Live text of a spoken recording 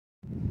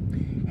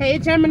Hey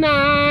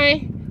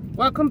Gemini,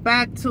 welcome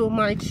back to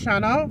my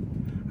channel.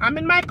 I'm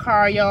in my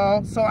car,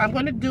 y'all, so I'm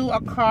going to do a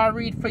car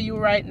read for you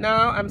right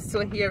now. I'm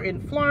still here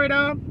in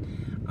Florida,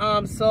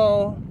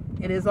 so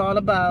it is all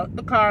about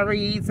the car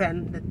reads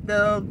and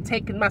the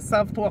taking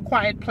myself to a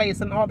quiet place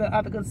and all the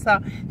other good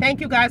stuff.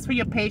 Thank you guys for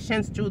your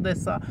patience through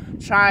this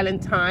trial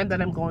and time that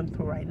I'm going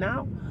through right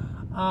now.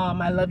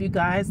 I love you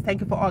guys.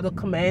 Thank you for all the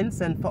comments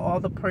and for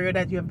all the prayer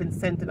that you have been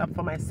sending up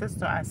for my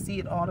sister. I see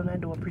it all and I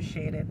do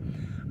appreciate it.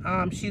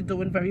 She's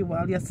doing very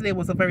well. Yesterday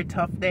was a very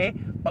tough day,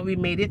 but we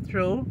made it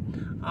through.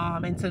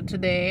 And so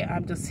today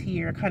I'm just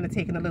here kind of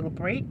taking a little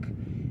break,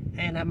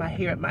 and I'm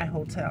here at my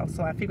hotel.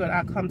 So I figured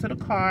I'll come to the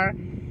car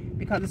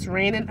because it's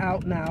raining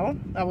out now.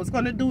 I was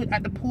going to do it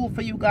at the pool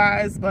for you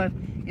guys, but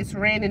it's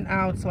raining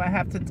out, so I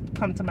have to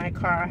come to my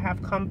car. I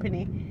have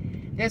company.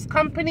 There's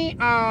company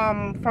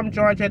from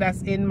Georgia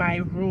that's in my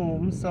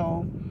room,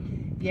 so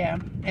yeah,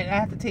 and I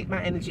have to take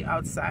my energy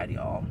outside,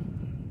 y'all.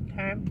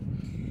 Okay.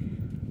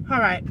 All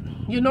right,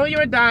 you know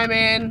you're a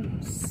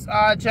diamond,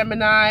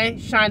 Gemini.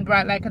 Shine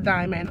bright like a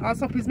diamond.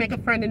 Also, please make a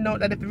friendly note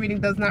that if the reading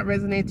does not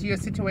resonate to your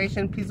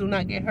situation, please do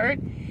not get hurt.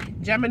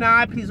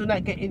 Gemini, please do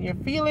not get in your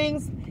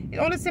feelings. It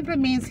only simply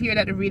means here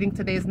that the reading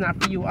today is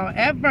not for you.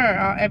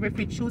 However, if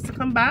you choose to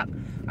come back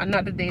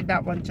another day,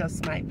 that one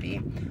just might be.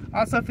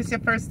 Also, if it's your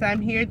first time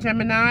here,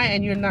 Gemini,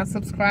 and you're not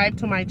subscribed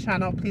to my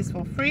channel, please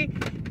feel free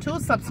to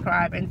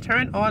subscribe and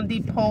turn on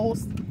the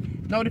post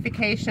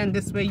notification.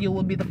 This way you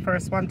will be the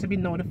first one to be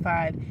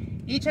notified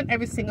each and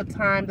every single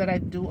time that I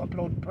do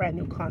upload brand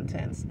new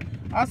contents.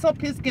 Also,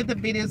 please give the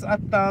videos a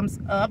thumbs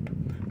up,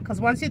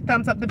 because once you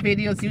thumbs up the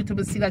videos, YouTube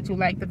will see that you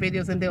like the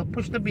videos and they'll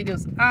push the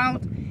videos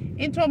out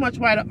into a much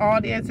wider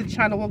audience. The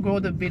channel will grow,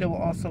 the video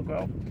will also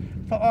grow.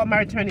 For all my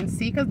returning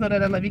seekers, know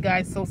that I love you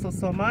guys so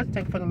much.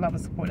 Thank you for the love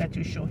and support that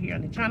you show here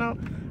on the channel.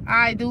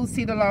 I do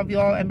see the love,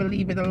 y'all, and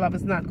believe me, the love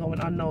is not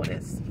going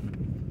unnoticed.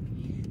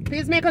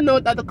 Please make a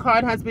note that the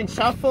card has been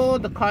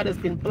shuffled, the card has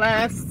been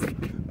blessed.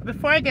 But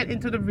before I get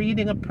into the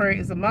reading, a prayer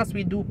is a must.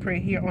 We do pray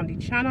here on the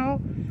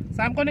channel.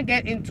 So I'm going to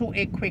get into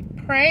a quick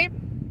pray,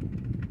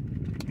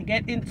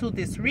 get into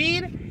this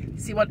read,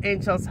 see what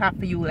angels have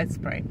for you. Let's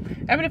pray.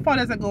 Heavenly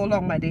Father, as I go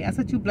along my day, I ask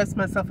that you bless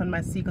myself and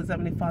my seekers.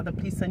 Heavenly Father,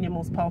 please send your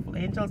most powerful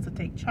angels to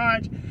take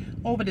charge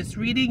over this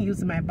reading,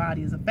 using my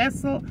body as a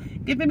vessel,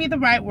 giving me the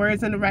right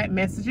words and the right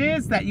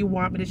messages that you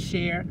want me to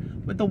share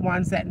with the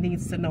ones that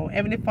needs to know.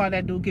 Heavenly Father,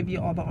 I do give you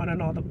all the honor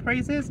and all the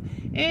praises.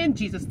 In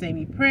Jesus' name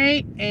we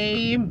pray.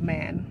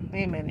 Amen.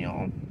 Amen,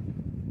 y'all.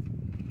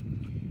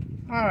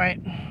 All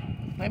right.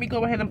 Let me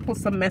go ahead and pull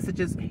some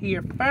messages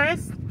here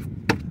first.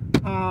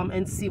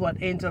 And see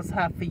what angels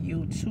have for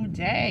you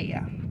today.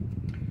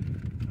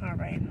 All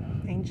right,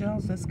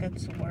 angels, let's get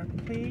to work,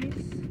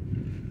 please.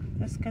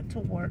 Let's get to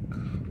work.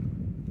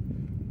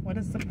 What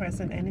is the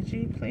present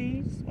energy,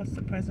 please? What's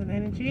the present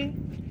energy?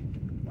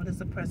 What is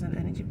the present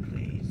energy,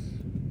 please?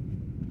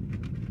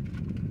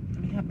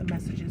 Let me have the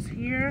messages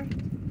here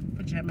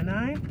for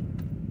Gemini.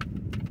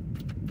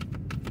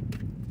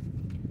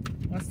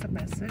 What's the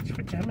message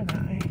for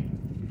Gemini?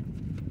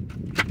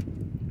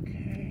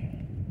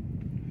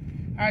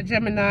 All right,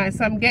 Gemini,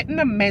 so I'm getting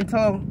a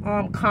mental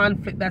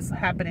conflict that's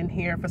happening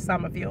here for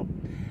some of you.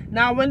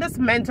 Now, when this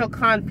mental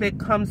conflict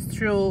comes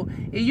through,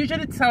 it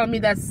usually tells me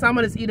that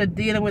someone is either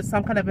dealing with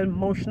some kind of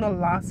emotional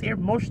loss here.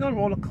 Emotional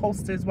roller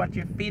coaster is what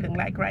you're feeling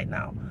like right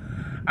now.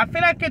 I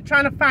feel like you're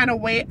trying to find a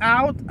way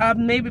out.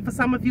 Maybe for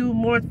some of you,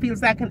 more it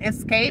feels like an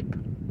escape,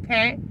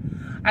 okay?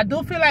 I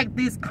do feel like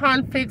these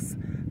conflicts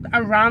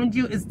around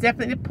you is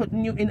definitely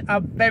putting you in a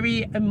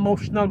very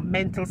emotional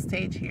mental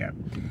stage here.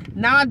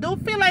 Now, I do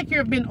feel like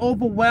you've been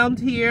overwhelmed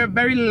here,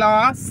 very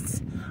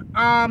lost,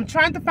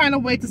 trying to find a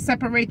way to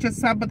separate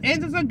yourself, but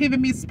angels are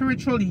giving me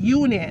spiritual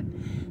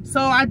union.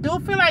 So I do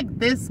feel like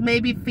this may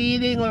be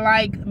feeling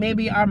like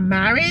maybe a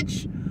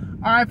marriage,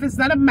 or if it's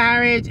not a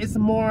marriage, it's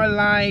more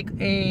like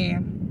a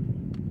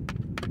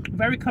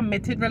very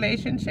committed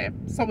relationship,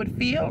 so it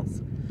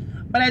feels.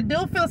 But I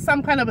do feel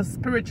some kind of a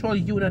spiritual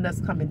union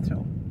that's coming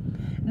through.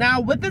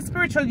 Now, with the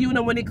spiritual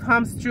union, when it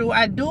comes through,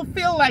 I do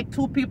feel like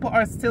two people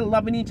are still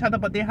loving each other,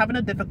 but they're having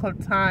a difficult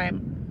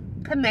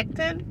time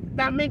connecting.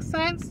 That makes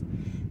sense?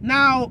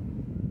 Now,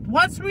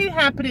 what's really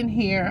happening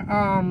here,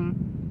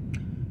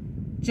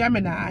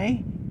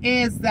 Gemini,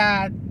 is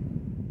that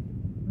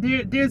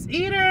there's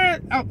either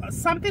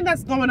something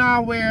that's going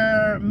on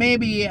where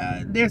maybe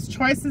there's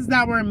choices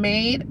that were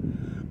made,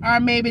 or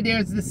maybe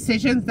there's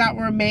decisions that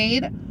were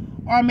made,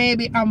 or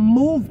maybe a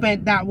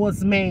movement that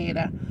was made.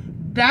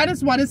 That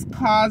is what is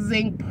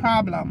causing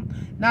problem.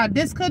 Now,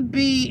 this could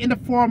be in the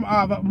form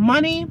of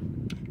money.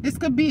 This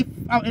could be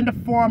in the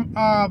form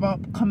of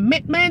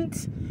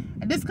commitment.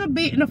 This could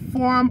be in the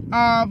form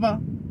of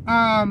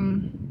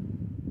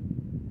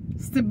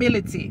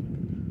stability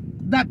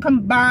that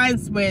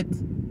combines with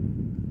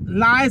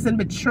lies and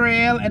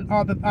betrayal and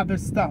all the other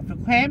stuff,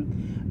 okay?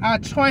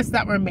 Choice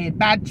that were made,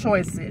 bad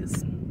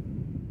choices.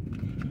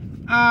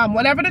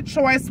 Whatever the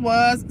choice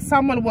was,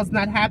 someone was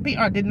not happy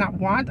or did not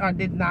want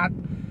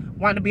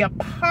to be a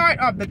part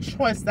of the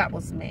choice that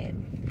was made.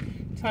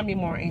 Tell me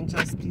more,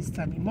 angels. Please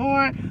tell me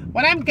more.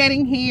 What I'm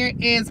getting here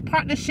is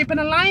partnership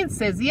and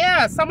alliances.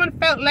 Yeah, someone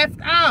felt left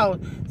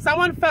out.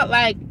 Someone felt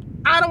like,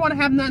 I don't want to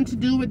have nothing to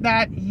do with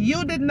that.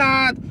 You did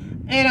not,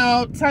 you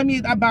know, tell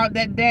me about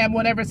that damn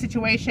whatever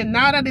situation.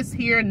 Now that it's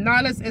here,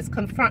 now that it's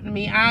confronting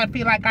me, I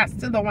feel like I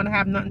still don't want to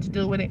have nothing to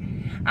do with it.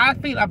 I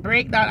feel a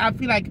breakdown. I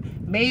feel like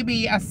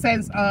maybe a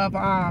sense of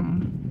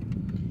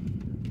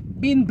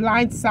being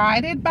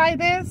blindsided by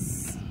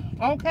this.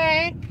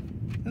 Okay,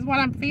 is what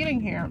I'm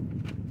feeling here.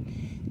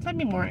 Tell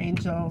me more,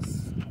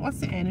 angels. What's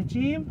the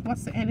energy?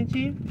 What's the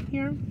energy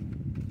here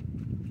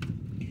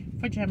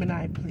for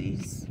Gemini,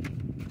 please?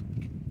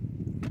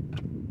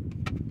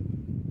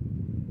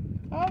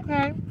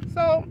 Okay,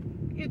 so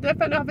you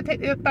definitely have to take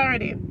the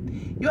authority.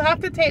 You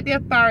have to take the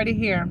authority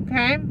here,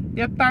 okay?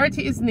 The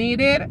authority is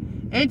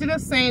needed. Angel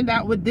is saying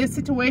that with this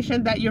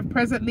situation that you're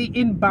presently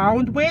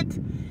inbound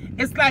with,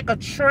 it's like a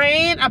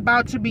train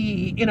about to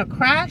be in a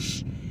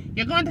crash.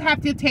 You're going to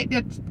have to take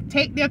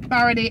the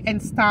authority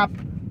and stop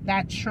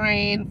that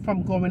train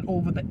from going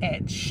over the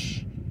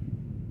edge.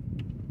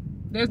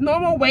 There's no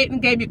more waiting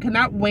game. You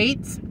cannot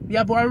wait. You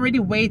have already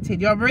waited.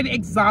 You're already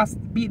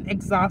being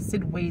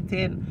exhausted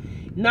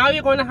waiting. Now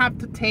you're going to have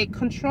to take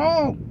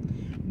control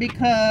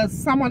because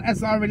someone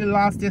has already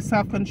lost their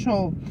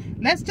self-control.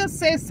 Let's just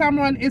say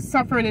someone is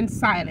suffering in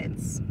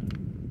silence.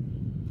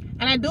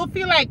 And I do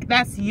feel like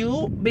that's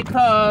you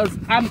because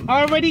I've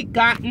already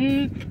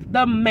gotten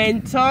the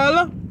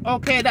mental.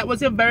 Okay, that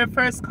was your very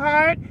first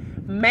card.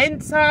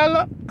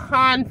 Mental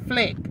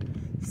conflict.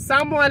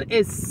 Someone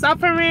is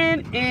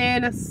suffering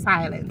in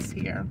silence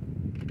here.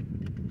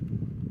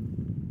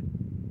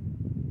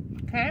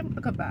 Okay,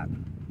 look at that.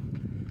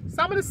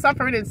 Someone is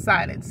suffering in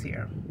silence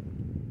here.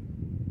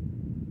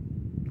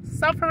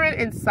 Suffering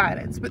in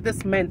silence with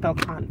this mental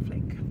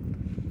conflict.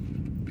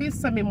 Please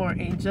tell me more,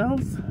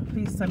 angels.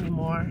 Please tell me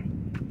more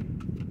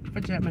for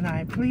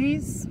Gemini,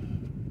 please.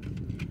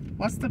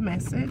 What's the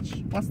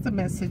message? What's the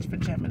message for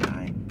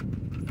Gemini?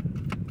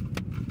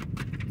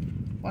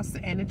 What's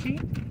the energy?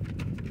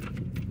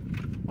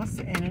 What's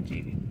the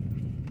energy?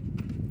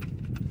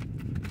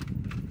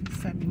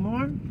 Send me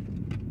more.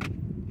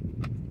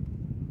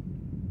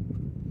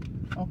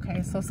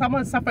 Okay, so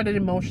someone suffered an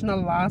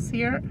emotional loss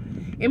here.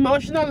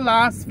 Emotional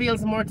loss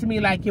feels more to me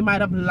like you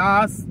might have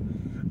lost,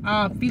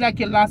 feel like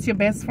you lost your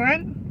best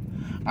friend.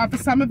 Or for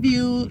some of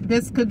you,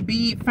 this could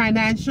be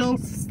financial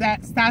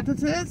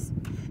statuses.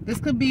 This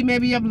could be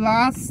maybe you've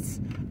lost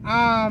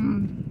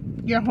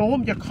your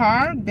home, your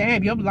car.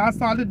 Damn, you've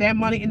lost all the damn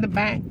money in the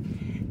bank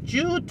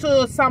due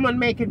to someone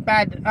making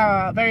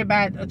very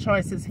bad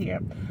choices here.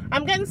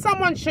 I'm getting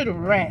someone should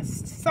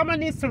rest. Someone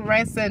needs to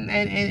rest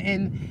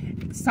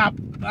and stop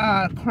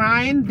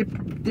crying,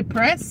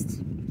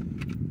 depressed.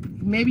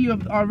 Maybe you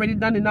have already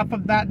done enough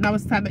of that. Now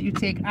it's time that you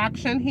take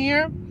action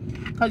here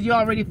because you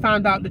already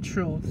found out the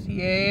truth.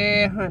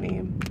 Yeah,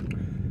 honey.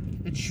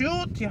 The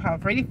truth, you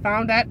have already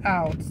found that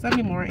out. Send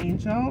me more,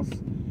 angels.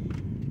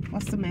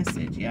 What's the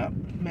message? Yep.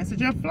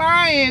 Message of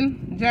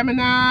flying,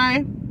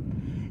 Gemini.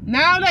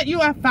 Now that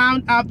you have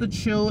found out the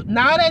truth,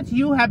 now that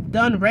you have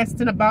done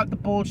resting about the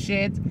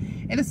bullshit,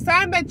 it is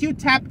time that you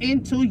tap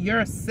into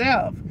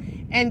yourself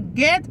and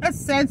get a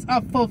sense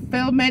of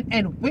fulfillment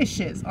and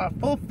wishes, or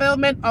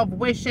fulfillment of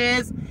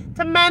wishes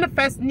to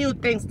manifest new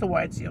things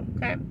towards you.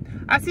 Okay,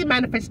 I see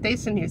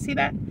manifestation here. See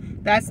that?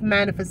 That's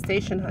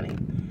manifestation, honey.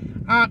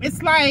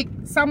 It's like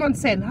someone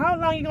said, how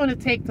long are you going to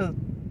take to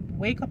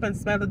wake up and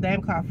smell the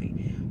damn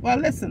coffee? Well,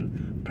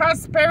 listen,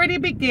 prosperity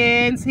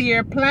begins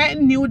here,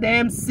 planting new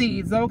damn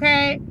seeds,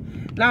 okay?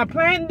 Now,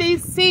 plant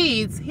these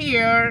seeds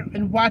here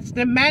and watch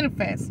them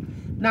manifest.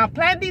 Now,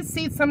 plant these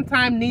seeds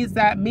sometimes means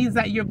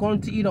that you're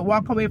going to either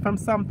walk away from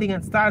something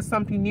and start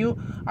something new,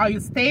 or you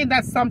stay in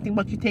that something,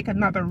 but you take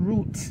another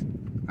route.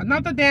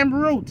 Another damn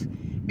route.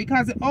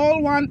 Because the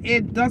old one,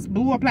 it just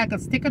blew up like a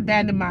stick of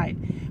dynamite.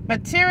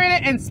 Material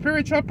and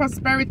spiritual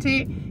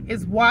prosperity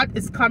is what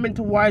is coming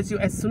towards you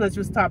as soon as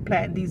you start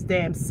planting these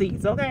damn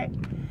seeds, okay?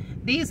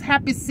 These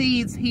happy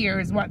seeds here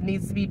is what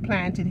needs to be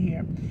planted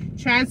here.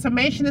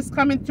 Transformation is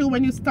coming through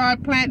when you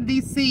start planting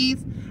these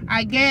seeds.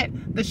 I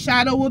get the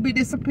shadow will be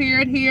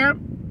disappeared here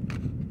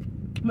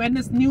when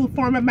this new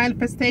form of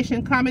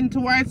manifestation coming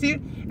towards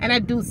you, and I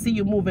do see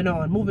you moving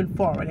on, moving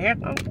forward here.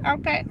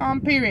 Okay,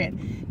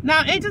 period.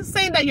 Now, it's just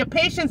saying that your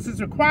patience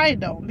is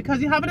required though,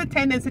 because you're having a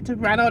tendency to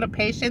run out of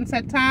patience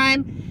at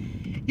times.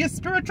 Your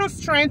spiritual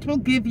strength will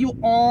give you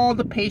all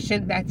the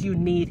patience that you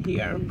need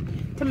here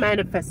to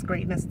manifest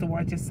greatness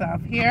towards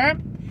yourself here.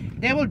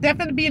 There will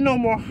definitely be no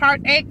more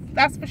heartache,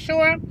 that's for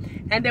sure.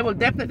 And there will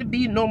definitely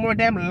be no more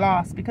damn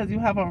loss, because you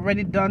have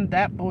already done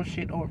that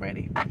bullshit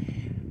already.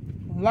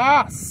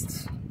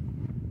 Lost.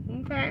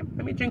 Okay,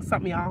 let me drink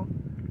something, y'all.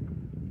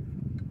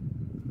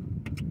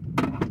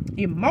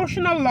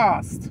 Emotional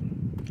lost.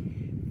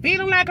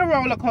 Feeling like a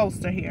roller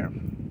coaster here.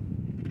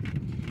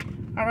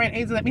 All right,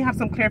 Angel, let me have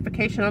some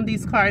clarification on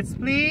these cards,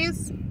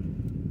 please.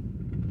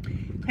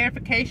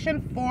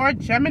 Clarification for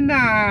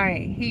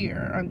Gemini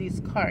here on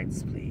these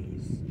cards,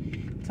 please.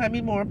 Tell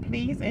me more,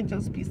 please.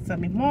 Angels, please tell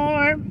me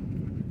more.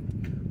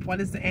 What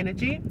is the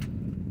energy?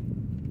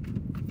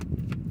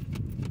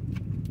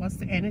 What's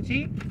the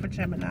energy for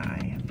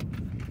Gemini?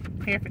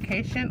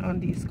 Clarification on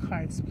these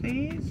cards,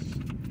 please.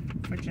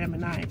 For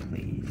Gemini,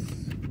 please.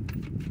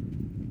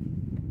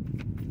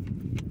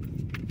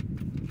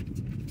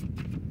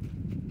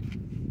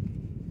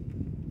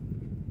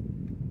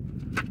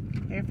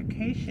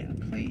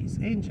 Clarification, please,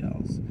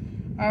 angels.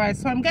 All right,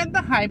 so I'm getting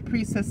the High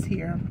Priestess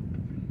here.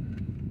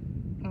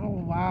 Oh,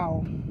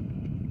 wow.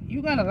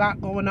 You got a lot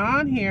going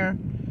on here.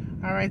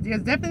 All right,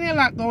 there's definitely a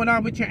lot going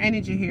on with your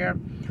energy here.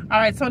 All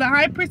right, so the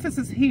High Priestess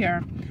is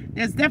here.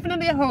 There's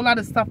definitely a whole lot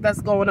of stuff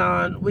that's going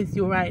on with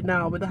you right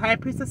now. With the High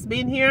Priestess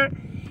being here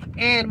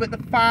and with the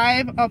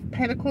 5 of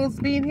Pentacles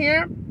being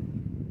here.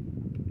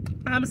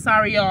 I'm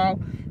sorry, y'all.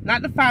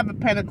 Not the 5 of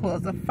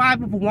Pentacles, the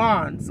 5 of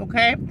Wands,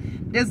 okay?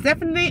 There's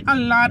definitely a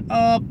lot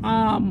of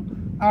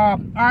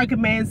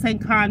arguments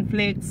and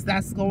conflicts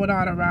that's going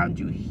on around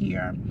you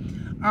here.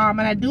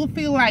 And I do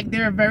feel like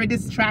they're very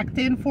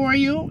distracting for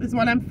you, is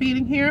what I'm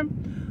feeling here.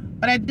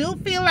 But I do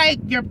feel like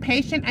your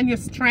patience and your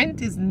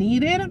strength is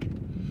needed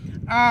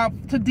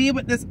to deal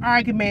with this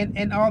argument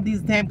and all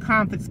these damn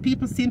conflicts.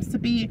 People seems to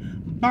be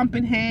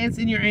bumping heads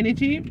in your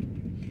energy,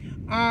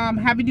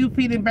 having you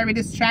feeling very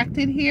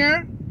distracted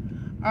here,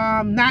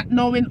 not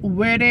knowing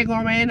where they're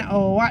going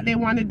or what they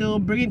want to do,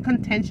 bringing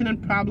contention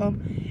and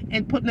problem,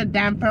 and putting a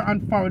damper on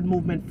forward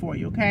movement for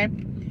you, okay?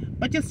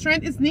 But your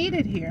strength is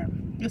needed here.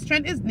 Your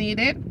strength is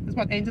needed, is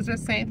what angels are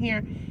saying here.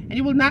 And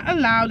you will not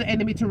allow the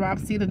enemy to rob,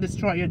 steal, and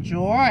destroy your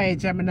joy,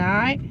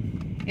 Gemini.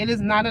 It is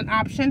not an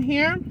option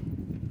here.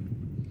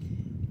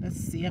 Let's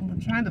see.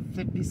 I'm trying to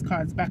flip these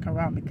cards back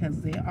around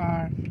because they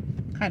are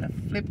kind of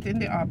flipped in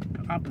the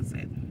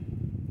opposite.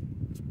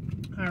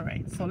 All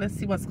right. So let's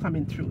see what's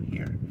coming through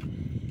here.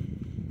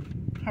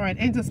 All right.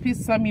 Angels,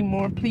 please tell me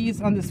more,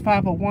 please, on this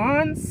 5 of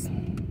Wands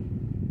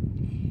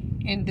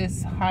and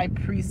this High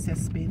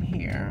Priestess being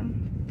here.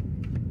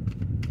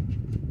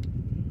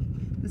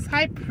 This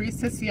High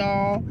Priestess,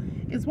 y'all,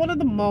 is one of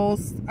the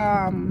most,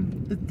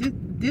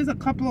 there's a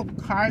couple of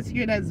cards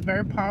here that's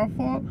very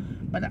powerful,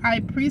 but the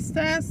High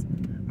Priestess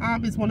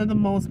is one of the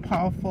most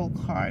powerful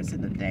cards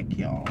in the deck,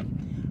 y'all.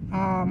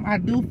 I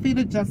do feel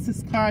the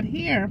Justice card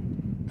here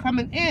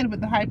coming in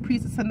with the High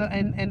Priestess and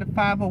the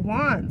 5 of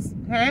Wands,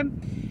 okay?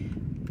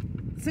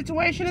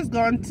 Situation is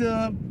going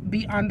to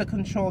be under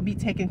control, be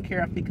taken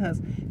care of,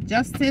 because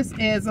justice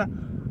is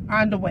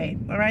on the way,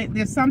 all right?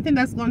 There's something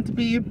that's going to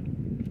be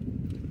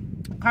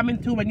coming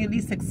through when you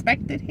least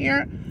expect it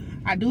here.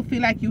 I do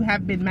feel like you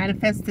have been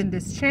manifesting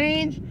this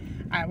change.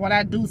 What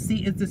I do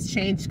see is this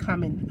change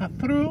coming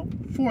through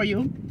for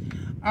you.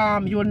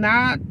 You will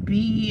not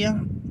be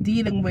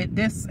dealing with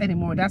this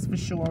anymore, that's for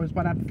sure, is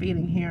what I'm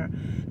feeling here.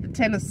 The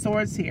 10 of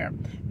Swords here,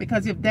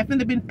 because you've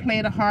definitely been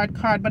played a hard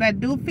card. But I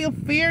do feel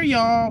fear,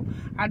 y'all.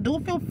 I do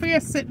feel fear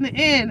sitting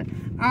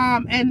in,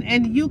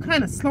 and you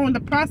kind of slowing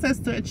the process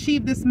to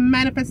achieve this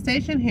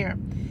manifestation here.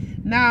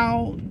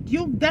 Now,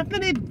 you've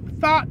definitely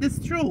thought this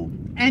through,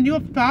 and you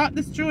have thought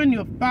this through, and you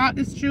have thought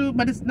this through,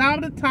 but it's now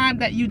the time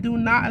that you do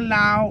not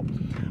allow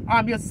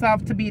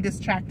yourself to be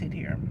distracted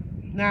here.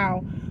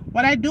 Now,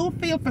 what I do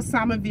feel for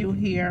some of you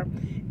here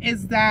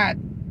is that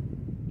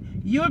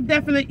you're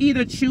definitely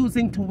either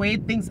choosing to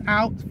wait things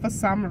out for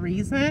some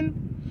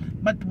reason,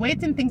 but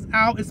waiting things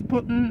out is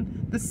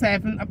putting the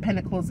 7 of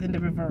Pentacles in the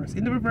reverse.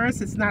 In the reverse,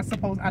 it's not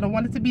supposed, I don't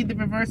want it to be the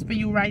reverse for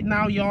you right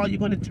now, y'all. You're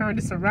going to turn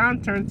this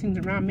around, turn things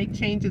around, make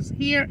changes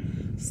here,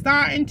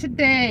 starting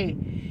today,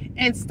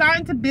 and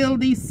starting to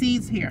build these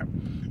seeds here.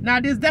 Now,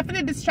 there's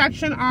definitely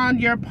distraction on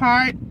your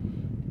part,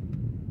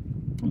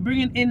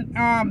 bringing in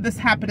this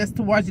happiness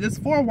towards you. This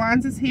 4 of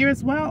Wands is here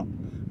as well,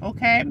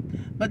 okay?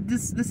 But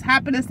this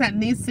happiness that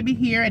needs to be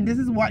here, and this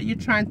is what you're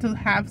trying to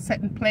have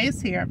set in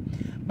place here.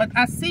 But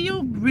I see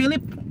you really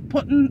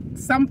putting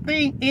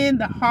something in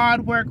the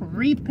hard work,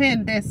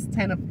 reaping this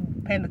 10 of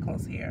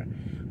Pentacles here,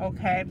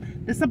 okay?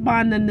 This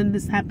abundance and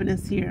this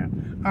happiness here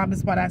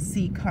is what I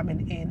see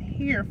coming in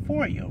here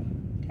for you,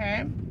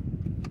 okay?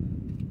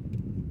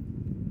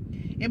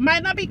 It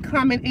might not be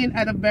coming in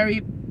at a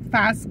very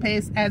fast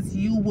pace as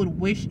you would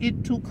wish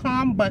it to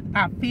come, but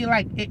I feel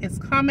like it is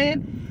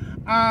coming.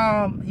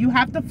 You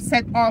have to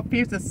set all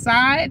fears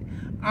aside,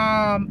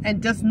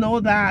 and just know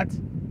that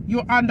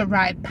you're on the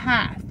right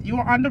path.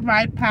 You're on the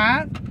right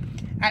path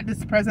at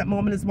this present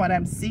moment is what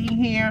I'm seeing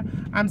here.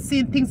 I'm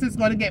seeing things that's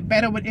going to get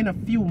better within a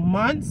few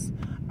months.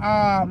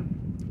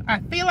 I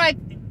feel like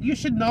you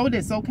should know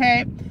this,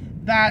 okay?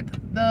 That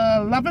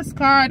the Lover's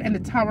card and the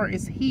Tower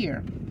is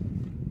here.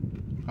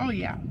 Oh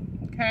yeah,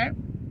 okay?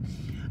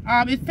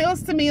 It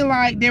feels to me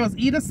like there was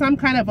either some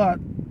kind of a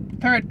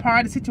third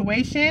party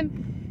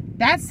situation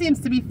that seems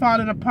to be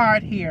falling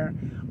apart here.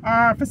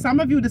 Or for some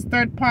of you, this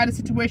third party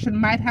situation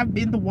might have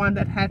been the one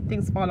that had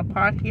things fall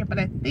apart here. But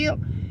I feel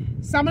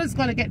someone is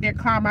going to get their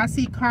karma. I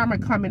see karma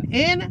coming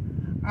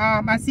in.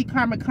 I see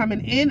karma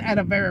coming in at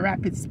a very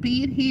rapid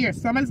speed here.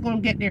 Someone's going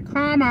to get their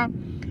karma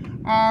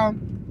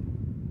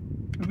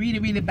really,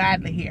 really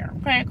badly here.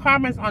 Okay,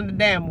 karma is on the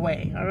damn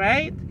way, all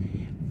right?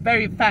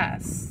 Very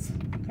fast.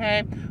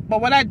 okay?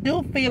 But what I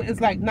do feel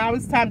is like now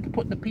it's time to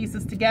put the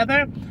pieces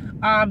together.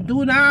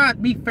 Do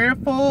not be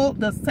fearful.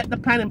 Just set the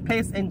plan in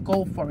place and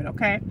go for it,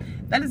 okay?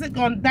 That's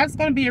going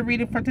to be a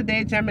reading for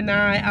today,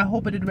 Gemini. I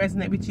hope it did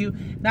resonate with you.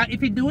 Now,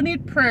 if you do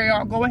need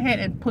prayer, go ahead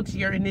and put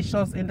your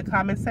initials in the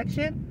comment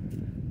section.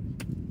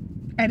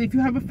 And if you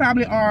have a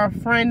family or a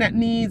friend that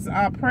needs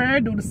prayer,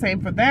 do the same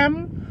for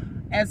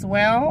them as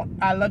well.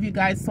 I love you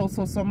guys so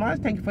much.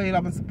 Thank you for your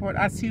love and support.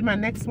 I'll see you in my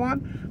next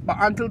one. But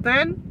until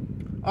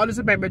then, always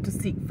remember to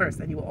seek first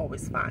and you will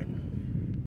always find.